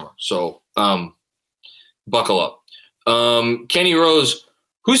start this summer. So, buckle up. Kenny Rose,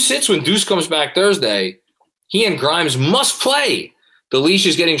 who sits when Deuce comes back Thursday? He and Grimes must play. The leash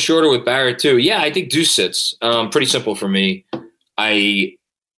is getting shorter with Barrett too. Yeah, I think Deuce sits. Pretty simple for me. I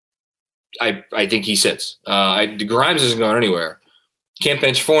think he sits. Grimes isn't going anywhere. Can't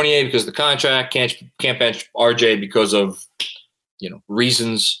bench Fournier because of the contract. Can't bench RJ because of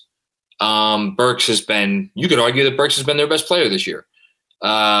reasons. Burks has been. You could argue that Burks has been their best player this year. Who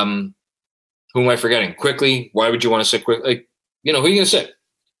am I forgetting? Quickly. Why would you want to sit quickly? Who are you going to sit?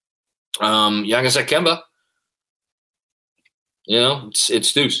 You're not going to sit Kemba.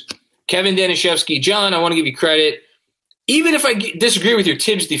 It's Deuce. Kevin Danishevsky. John, I want to give you credit. Even if I disagree with your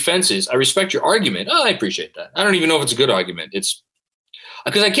Tibbs defenses, I respect your argument. Oh, I appreciate that. I don't even know if it's a good argument. It's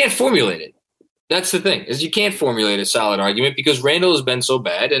because I can't formulate it. That's the thing, is you can't formulate a solid argument because Randall has been so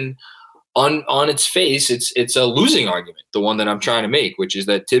bad, and on its face, it's a losing argument, the one that I'm trying to make, which is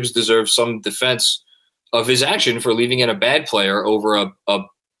that Tibbs deserves some defense of his action for leaving in a bad player over a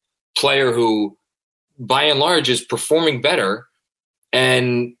player who, by and large, is performing better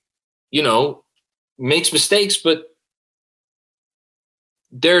and, makes mistakes, but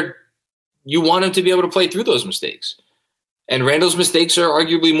you want him to be able to play through those mistakes. And Randall's mistakes are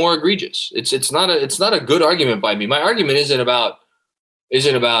arguably more egregious. It's not a good argument by me. My argument isn't about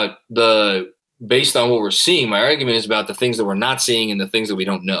the based on what we're seeing. My argument is about the things that we're not seeing and the things that we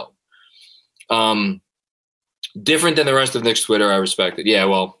don't know. Different than the rest of Knicks Twitter, I respect it. Yeah,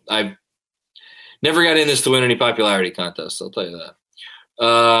 well, I never got in this to win any popularity contests, I'll tell you that.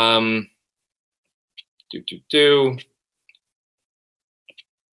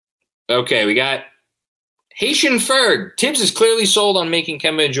 Okay, we got Haitian Ferg. Tibbs is clearly sold on making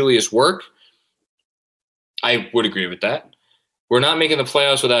Kemba and Julius work. I would agree with that. We're not making the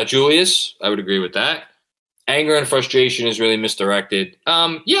playoffs without Julius. I would agree with that. Anger and frustration is really misdirected.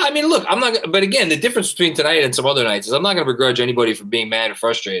 Look, I'm not. But again, the difference between tonight and some other nights is I'm not going to begrudge anybody for being mad and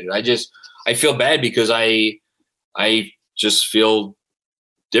frustrated. I feel bad because I just feel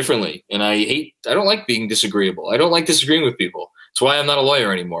differently, and I don't like being disagreeable. I don't like disagreeing with people. That's why I'm not a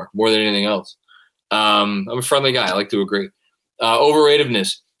lawyer anymore, more than anything else. I'm a friendly guy. I like to agree.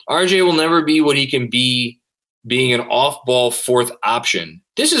 Overratedness. RJ will never be what he can be being an off-ball fourth option.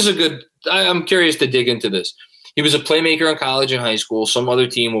 This is I'm curious to dig into this. He was a playmaker in college and high school. Some other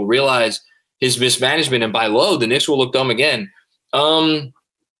team will realize his mismanagement and buy low. The Knicks will look dumb again.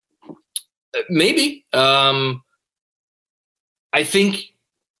 Maybe. I think,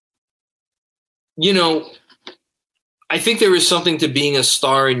 I think there is something to being a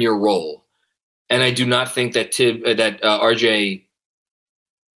star in your role. And I do not think that RJ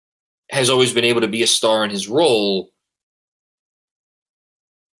has always been able to be a star in his role.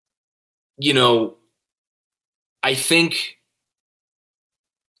 I think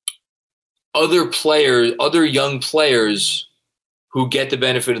other young players who get the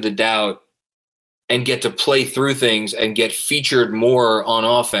benefit of the doubt and get to play through things and get featured more on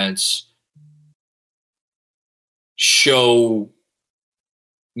offense show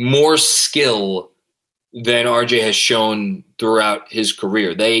more skill than RJ has shown throughout his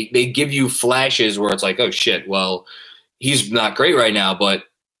career. They give you flashes where it's like, oh shit, well, he's not great right now, but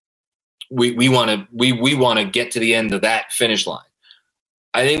we want to get to the end of that finish line.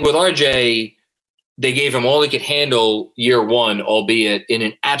 I think with RJ, they gave him all he could handle year one, albeit in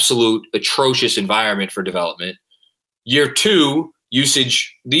an absolute atrocious environment for development. Year two, the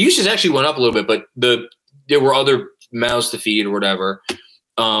usage actually went up a little bit, but there were other mouths to feed or whatever.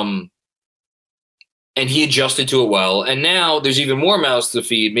 And he adjusted to it well. And now there's even more mouths to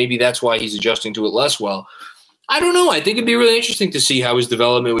feed. Maybe that's why he's adjusting to it less well. I don't know. I think it'd be really interesting to see how his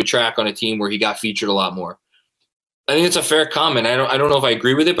development would track on a team where he got featured a lot more. I think it's a fair comment. I don't know if I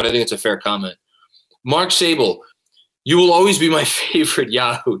agree with it, but I think it's a fair comment. Mark Sable, You will always be my favorite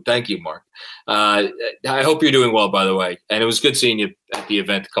Yahoo. Thank you, Mark. I hope you're doing well, by the way. And it was good seeing you at the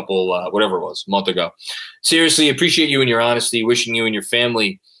event a month ago. Seriously, appreciate you and your honesty. Wishing you and your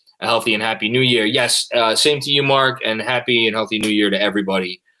family a healthy and happy new year. Yes, same to you, Mark, and happy and healthy new year to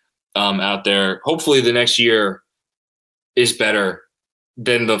everybody out there. Hopefully the next year is better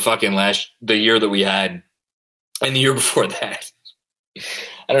than the year that we had and the year before that.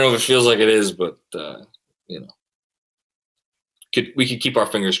 I don't know if it feels like it is, but, we could keep our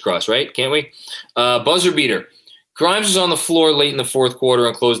fingers crossed, right? Can't we? Buzzer beater. Grimes was on the floor late in the fourth quarter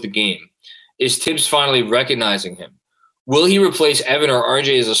and closed the game. Is Tibbs finally recognizing him? Will he replace Evan or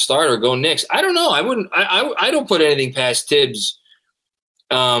RJ as a starter? Go Knicks. I don't know. I wouldn't. I don't put anything past Tibbs.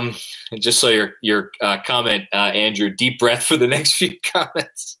 Just so your comment, Andrew. Deep breath for the next few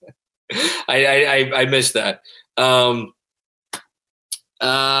comments. I missed that.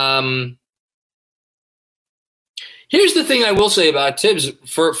 Here's the thing I will say about Tibbs.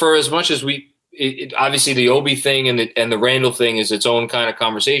 For as much as obviously the Obi thing and the Randall thing is its own kind of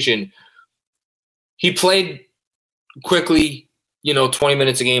conversation. He played quickly, 20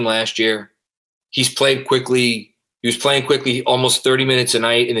 minutes a game last year. He's played quickly. He was playing quickly almost 30 minutes a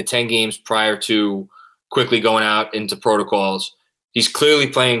night in the 10 games prior to quickly going out into protocols. He's clearly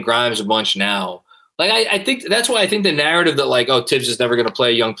playing Grimes a bunch now. I think that's why I think the narrative that Tibbs is never going to play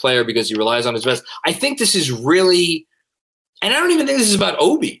a young player because he relies on his best. I think this is really, and I don't even think this is about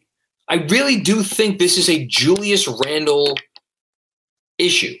Obi. I really do think this is a Julius Randle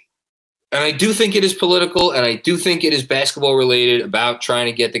issue. And I do think it is political, and I do think it is basketball related about trying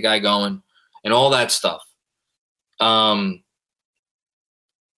to get the guy going and all that stuff.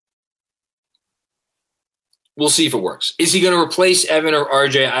 We'll see if it works. Is he going to replace Evan or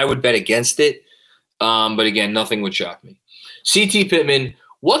RJ? I would bet against it. But again, nothing would shock me. CT Pittman,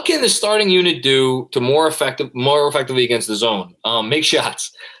 what can the starting unit do to more effectively against the zone? Make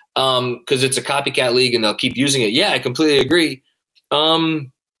shots. Because it's a copycat league and they'll keep using it. Yeah, I completely agree.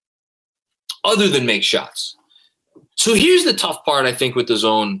 Other than make shots. So here's the tough part, I think, with the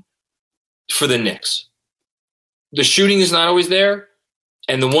zone for the Knicks. The shooting is not always there.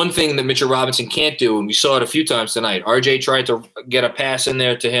 And the one thing that Mitchell Robinson can't do, and we saw it a few times tonight, RJ tried to get a pass in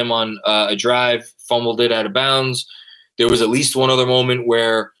there to him on a drive, fumbled it out of bounds. There was at least one other moment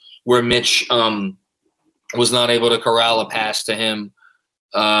where Mitch was not able to corral a pass to him.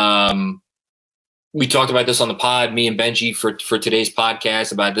 We talked about this on the pod, me and Benji for today's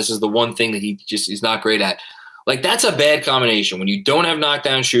podcast, about this is the one thing that he just is not great at. That's a bad combination when you don't have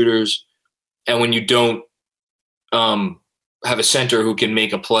knockdown shooters and when you don't have a center who can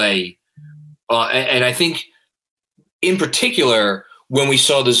make a play. And I think in particular, when we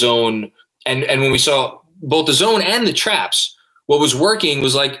saw the zone and when we saw both the zone and the traps, what was working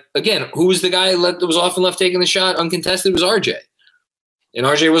was again, who was the guy that was often left taking the shot uncontested? Was RJ. And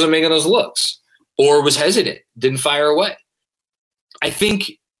RJ wasn't making those looks or was hesitant, didn't fire away. I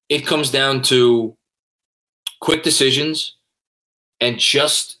think it comes down to quick decisions and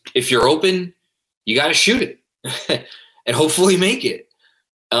just, if you're open, you got to shoot it and hopefully make it.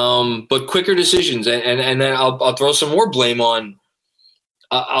 But quicker decisions. And then I'll throw some more blame on,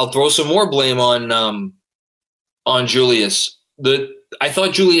 on Julius. I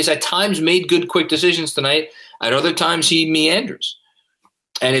thought Julius at times made good, quick decisions tonight. At other times he meanders.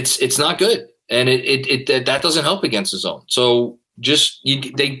 And it's not good, and that doesn't help against the zone. So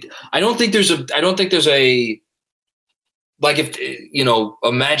I don't think there's a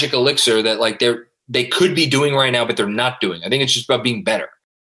magic elixir that they could be doing right now, but they're not doing. I think it's just about being better.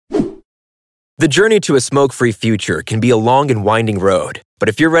 The journey to a smoke-free future can be a long and winding road, but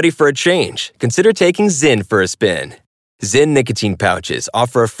if you're ready for a change, consider taking Zyn for a spin. Zyn nicotine pouches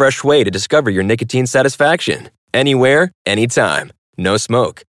offer a fresh way to discover your nicotine satisfaction, anywhere, anytime. No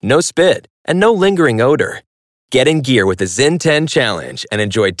smoke, no spit, and no lingering odor. Get in gear with the Zyn 10 Challenge and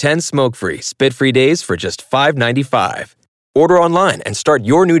enjoy 10 smoke-free, spit-free days for just $5.95. Order online and start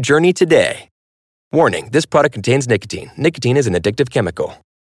your new journey today. Warning, this product contains nicotine. Nicotine is an addictive chemical.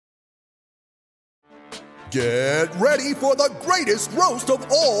 Get ready for the greatest roast of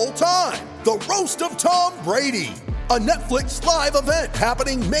all time. The Roast of Tom Brady. A Netflix live event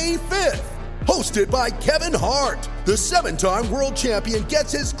happening May 5th. Hosted by Kevin Hart, the 7-time world champion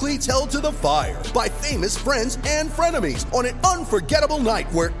gets his cleats held to the fire by famous friends and frenemies on an unforgettable night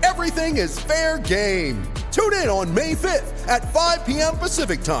where everything is fair game. Tune in on May 5th at 5 p.m.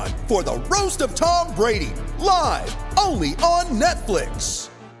 Pacific time for the Roast of Tom Brady, live only on Netflix.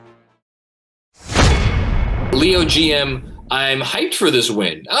 Leo GM, I'm hyped for this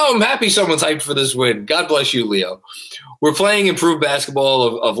win. Oh, I'm happy someone's hyped for this win. God bless you, Leo. We're playing improved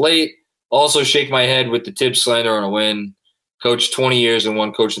basketball of late. Also shake my head with the Tibbs slander on a win. Coach 20 years and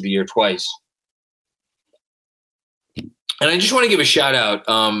won Coach of the Year twice. And I just want to give a shout out.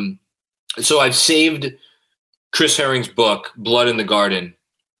 So I've saved Chris Herring's book, Blood in the Garden,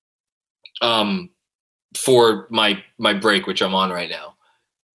 for my break, which I'm on right now,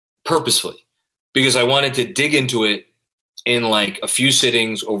 purposefully, because I wanted to dig into it in like a few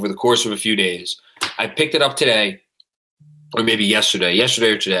sittings over the course of a few days. I picked it up today, or maybe yesterday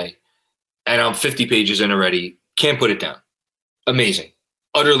or today, and I'm 50 pages in already. Can't put it down. Amazing.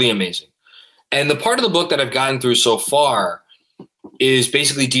 Utterly amazing. And the part of the book that I've gotten through so far is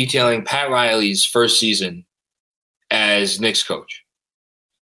basically detailing Pat Riley's first season as Knicks coach.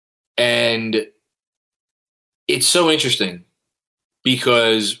 And it's so interesting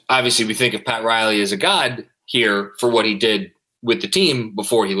because obviously we think of Pat Riley as a god here for what he did with the team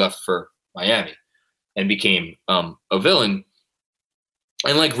before he left for Miami and became a villain.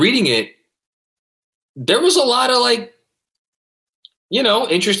 And like reading it, there was a lot of like, you know,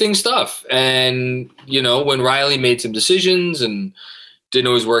 interesting stuff. And, you know, when Riley made some decisions and didn't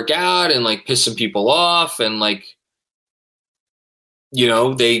always work out and like pissed some people off and like, you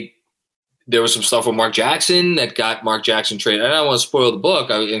know, there was some stuff with Mark Jackson that got Mark Jackson traded. I don't want to spoil the book.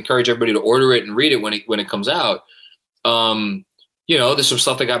 I encourage everybody to order it and read it when it comes out. You know, there's some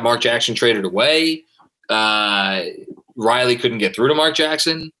stuff that got Mark Jackson traded away. Riley couldn't get through to Mark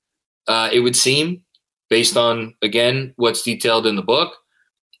Jackson, it would seem, based on, again, what's detailed in the book.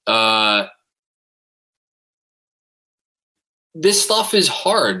 This stuff is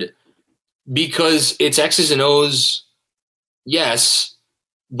hard because it's X's and O's, yes,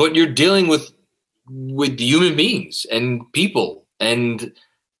 but you're dealing with human beings and people, and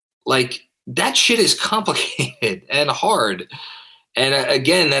like that shit is complicated and hard. And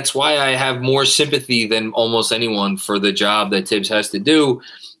again, that's why I have more sympathy than almost anyone for the job that Tibbs has to do,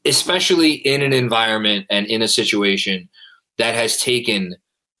 especially in an environment and in a situation that has taken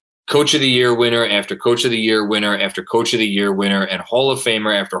Coach of the Year winner after Coach of the Year winner after Coach of the Year winner and Hall of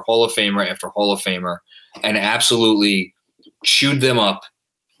Famer after Hall of Famer after Hall of Famer and absolutely chewed them up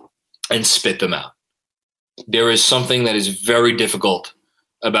and spit them out. There is something that is very difficult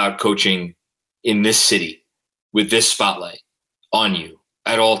about coaching in this city with this spotlight on you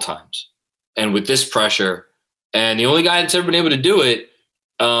at all times and with this pressure. And the only guy that's ever been able to do it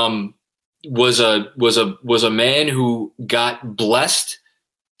was a man who got blessed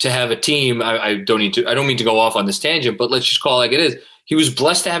to have a team. I don't mean to go off on this tangent, but let's just call it like it is. He was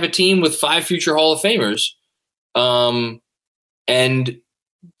blessed to have a team with 5 future Hall of Famers, and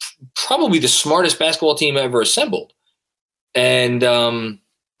probably the smartest basketball team ever assembled. And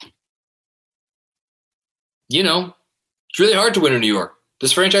you know, it's really hard to win in New York.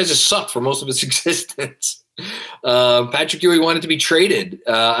 This franchise has sucked for most of its existence. Patrick Ewing wanted to be traded.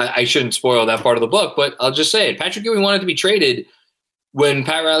 I shouldn't spoil that part of the book, but I'll just say it. Patrick Ewing wanted to be traded when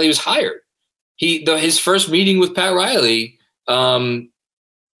Pat Riley was hired. His first meeting with Pat Riley,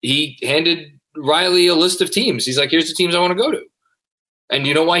 he handed Riley a list of teams. He's like, here's the teams I want to go to. And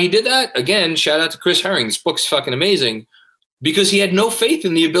you know why he did that? Again, shout out to Chris Herring. This book's fucking amazing because he had no faith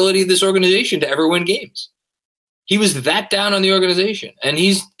in the ability of this organization to ever win games. He was that down on the organization. And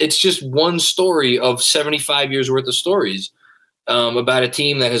it's just one story of 75 years worth of stories about a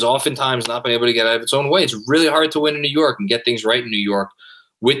team that has oftentimes not been able to get out of its own way. It's really hard to win in New York and get things right in New York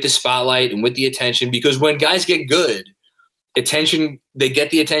with the spotlight and with the attention, because when guys get good, they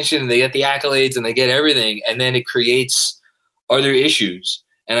get the attention and they get the accolades and they get everything. And then it creates other issues.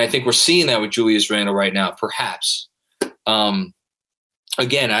 And I think we're seeing that with Julius Randle right now, perhaps.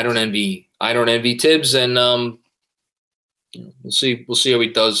 Again, I don't envy Tibbs, and we'll see how he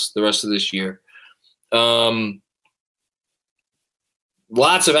does the rest of this year.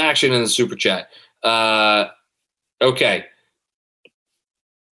 Lots of action in the super chat. Okay.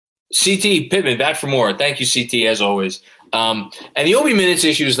 CT Pittman back for more. Thank you, CT, as always. And the Obi minutes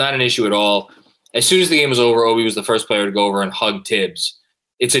issue is not an issue at all. As soon as the game was over, Obi was the first player to go over and hug Tibbs.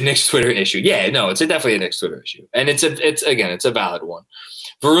 It's a Knicks Twitter issue. Yeah, no, it's definitely a Knicks Twitter issue. And it's a valid one.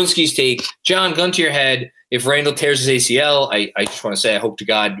 Varunski's take, John, gun to your head. If Randle tears his ACL, I just want to say I hope to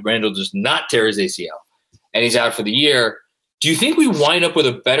God Randle does not tear his ACL and he's out for the year. Do you think we wind up with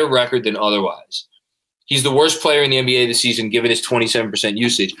a better record than otherwise? He's the worst player in the NBA this season, given his 27%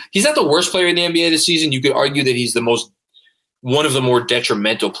 usage. He's not the worst player in the NBA this season. You could argue that he's one of the more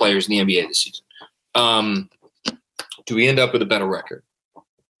detrimental players in the NBA this season. Do we end up with a better record?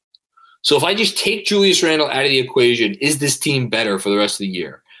 So if I just take Julius Randle out of the equation, is this team better for the rest of the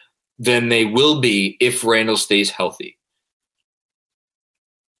year than they will be if Randle stays healthy?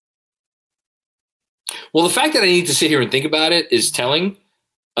 Well, the fact that I need to sit here and think about it is telling,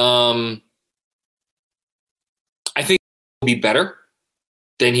 I think he'll be better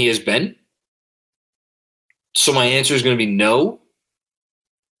than he has been. So my answer is going to be no.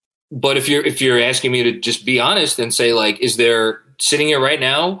 But if you're asking me to just be honest and say, like, is there, sitting here right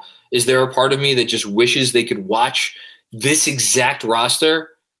now, is there a part of me that just wishes they could watch this exact roster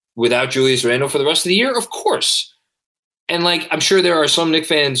without Julius Randle for the rest of the year? Of course. And, like, I'm sure there are some Knicks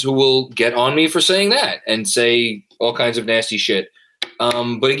fans who will get on me for saying that and say all kinds of nasty shit.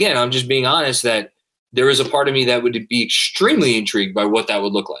 But again, I'm just being honest that there is a part of me that would be extremely intrigued by what that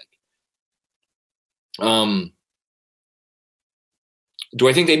would look like. Do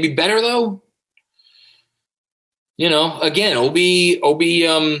I think they'd be better though? You know, again, Obi,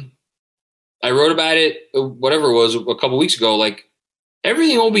 I wrote about it, whatever it was, a couple weeks ago. Like,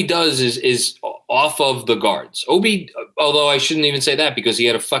 everything Obi does is off of the guards. Obi, although I shouldn't even say that because he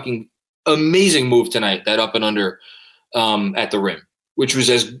had a fucking amazing move tonight, that up and under at the rim, which was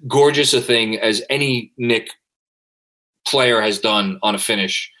as gorgeous a thing as any Knick player has done on a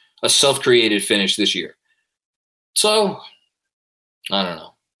finish, a self-created finish this year. So, I don't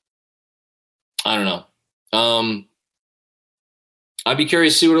know. I'd be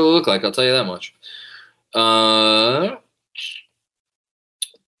curious to see what it'll look like. I'll tell you that much.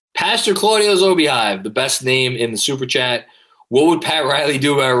 Pastor Claudio's Obi Hive, the best name in the super chat. What would Pat Riley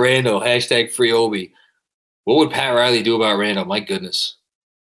do about Randall? # free Obi. What would Pat Riley do about Randall? My goodness.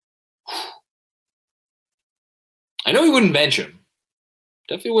 I know he wouldn't bench him.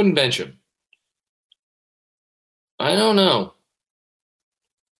 Definitely wouldn't bench him. I don't know.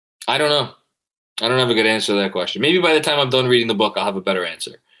 I don't have a good answer to that question. Maybe by the time I'm done reading the book, I'll have a better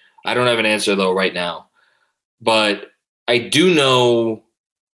answer. I don't have an answer, though, right now. But I do know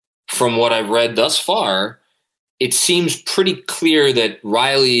from what I've read thus far, it seems pretty clear that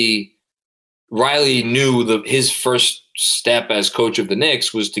Riley knew his first step as coach of the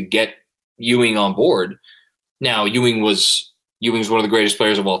Knicks was to get Ewing on board. Now, Ewing's one of the greatest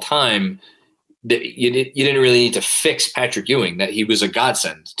players of all time. You didn't really need to fix Patrick Ewing. That he was a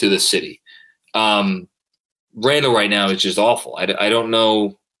godsend to this city. Randall right now is just awful. I don't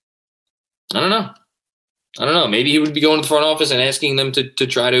know. Maybe he would be going to the front office and asking them to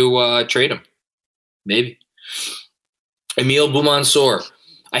try to trade him. Maybe. Emil Boumansour.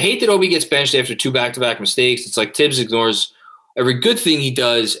 I hate that Obi gets benched after 2 back-to-back mistakes. It's like Tibbs ignores every good thing he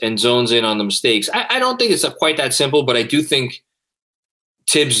does and zones in on the mistakes. I don't think it's quite that simple, but I do think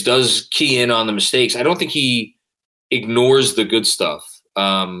Tibbs does key in on the mistakes. I don't think he ignores the good stuff.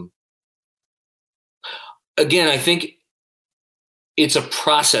 Again, I think it's a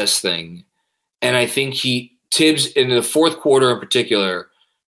process thing. And I think Tibbs in the fourth quarter in particular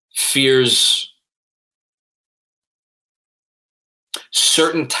fears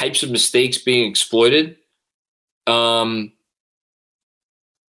certain types of mistakes being exploited. Again,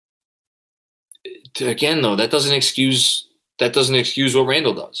 though, that doesn't excuse what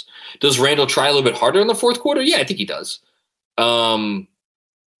Randall does. Does Randall try a little bit harder in the fourth quarter? Yeah, I think he does. For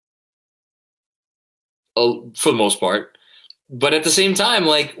the most part. But at the same time,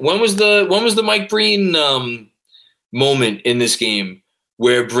 like, when was the Mike Breen moment in this game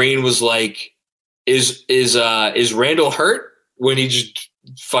where Breen was like, is Randall hurt, when he just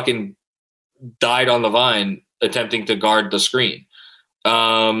fucking died on the vine attempting to guard the screen?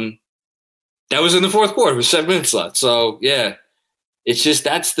 That was in the fourth quarter with 7 minutes left. So yeah, it's just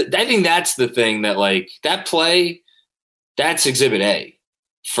I think that's the thing that, like, that play, that's exhibit A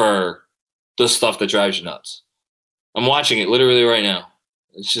for the stuff that drives you nuts. I'm watching it literally right now.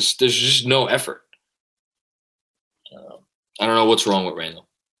 It's just, there's just no effort. I don't know what's wrong with Randall,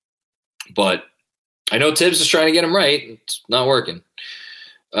 but I know Tibbs is trying to get him right. It's not working.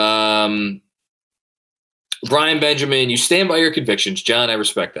 Brian Benjamin, you stand by your convictions. John, I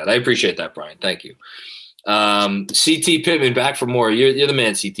respect that. I appreciate that, Brian. Thank you. CT Pittman, back for more. You're the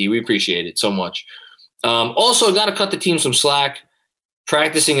man, CT. We appreciate it so much. Also, got to cut the team some slack.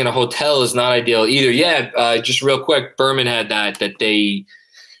 Practicing in a hotel is not ideal either. Yeah, just real quick, Berman had that they,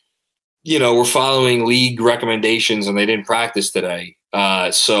 were following league recommendations and they didn't practice today.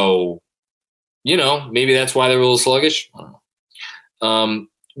 So, maybe that's why they're a little sluggish. I don't know.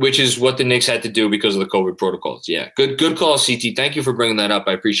 Which is what the Knicks had to do because of the COVID protocols. Yeah, good call, CT. Thank you for bringing that up.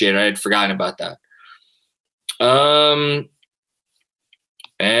 I appreciate it. I had forgotten about that.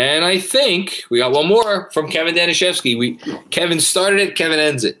 And I think we got one more from Kevin Danishevsky. Kevin started it, Kevin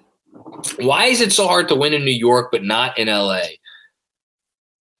ends it. Why is it so hard to win in New York but not in LA?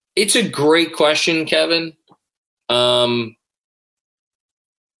 It's a great question, Kevin. I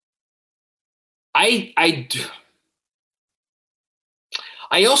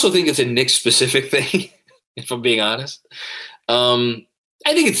also think it's a Knicks specific thing, if I'm being honest.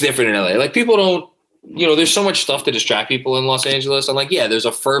 I think it's different in LA. Like, people don't, there's so much stuff to distract people in Los Angeles. I'm like, yeah, there's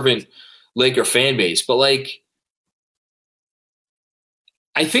a fervent Laker fan base, but like,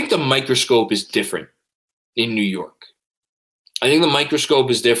 I think the microscope is different in New York. I think the microscope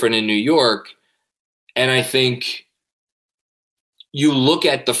is different in New York. And I think you look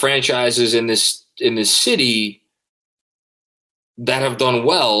at the franchises in this city that have done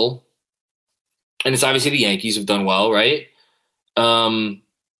well, and it's obviously the Yankees have done well, right?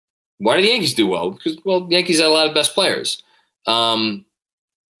 Why do the Yankees do well? Because, the Yankees had a lot of best players. Then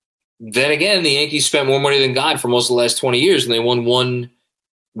again, the Yankees spent more money than God for most of the last 20 years, and they won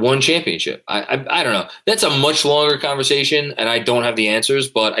one championship. I don't know. That's a much longer conversation, and I don't have the answers,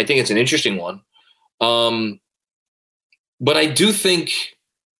 but I think it's an interesting one. But I do think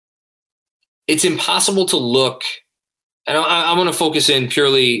it's impossible to look, and I'm going to focus in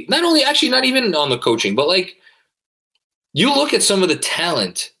purely, not even on the coaching, but like, you look at some of the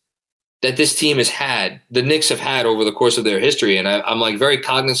talent that this team has had, the Knicks have had over the course of their history. And I'm like very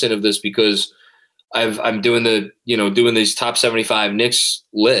cognizant of this because I'm doing doing these top 75 Knicks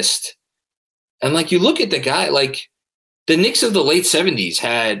list. And like, you look at the guy, like the Knicks of the late 70s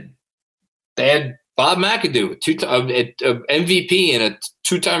had Bob McAdoo, MVP and a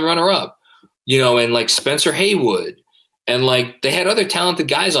 2-time runner-up, and like Spencer Haywood. And like, they had other talented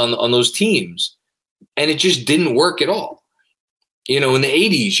guys on those teams, and it just didn't work at all. In the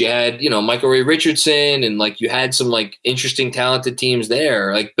 80s, you had, Michael Ray Richardson, and like, you had some like interesting, talented teams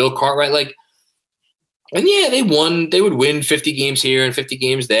there, like Bill Cartwright, like, and yeah, they would win 50 games here and 50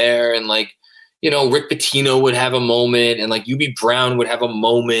 games there. And like, Rick Pitino would have a moment, and like UB Brown would have a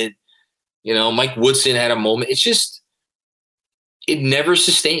moment, Mike Woodson had a moment. It's just, it never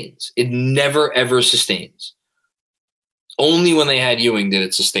sustains. It never, ever sustains. Only when they had Ewing did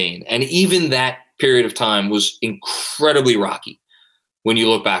it sustain. And even that period of time was incredibly rocky when you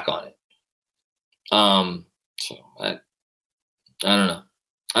look back on it. So I don't know.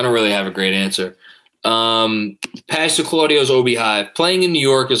 I don't really have a great answer. Pastor Claudio's OB Hive. Playing in New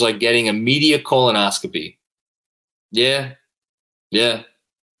York is like getting a media colonoscopy. Yeah.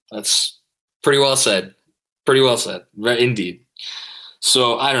 That's pretty well said. Pretty well said. Indeed.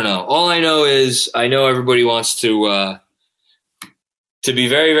 So I don't know. All I know is I know everybody wants to be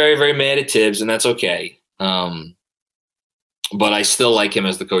very, very, very mad at Tibbs, and that's okay. But I still like him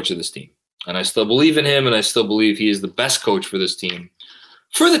as the coach of this team. And I still believe in him, and I still believe he is the best coach for this team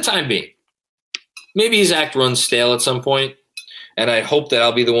for the time being. Maybe his act runs stale at some point, and I hope that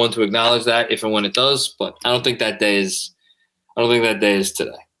I'll be the one to acknowledge that if and when it does, but I don't think that day is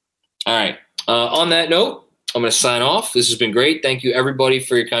today. All right. On that note, I'm going to sign off. This has been great. Thank you, everybody,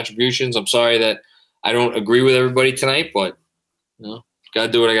 for your contributions. I'm sorry that I don't agree with everybody tonight, but got to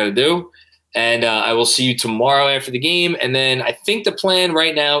do what I got to do. And I will see you tomorrow after the game. And then I think the plan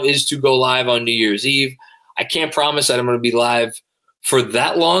right now is to go live on New Year's Eve. I can't promise that I'm going to be live for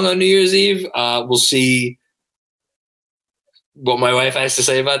that long on New Year's Eve. We'll see what my wife has to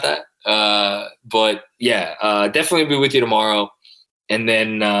say about that. But yeah, definitely be with you tomorrow. And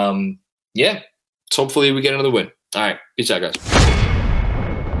then, hopefully we get another win. All right. Peace out, guys.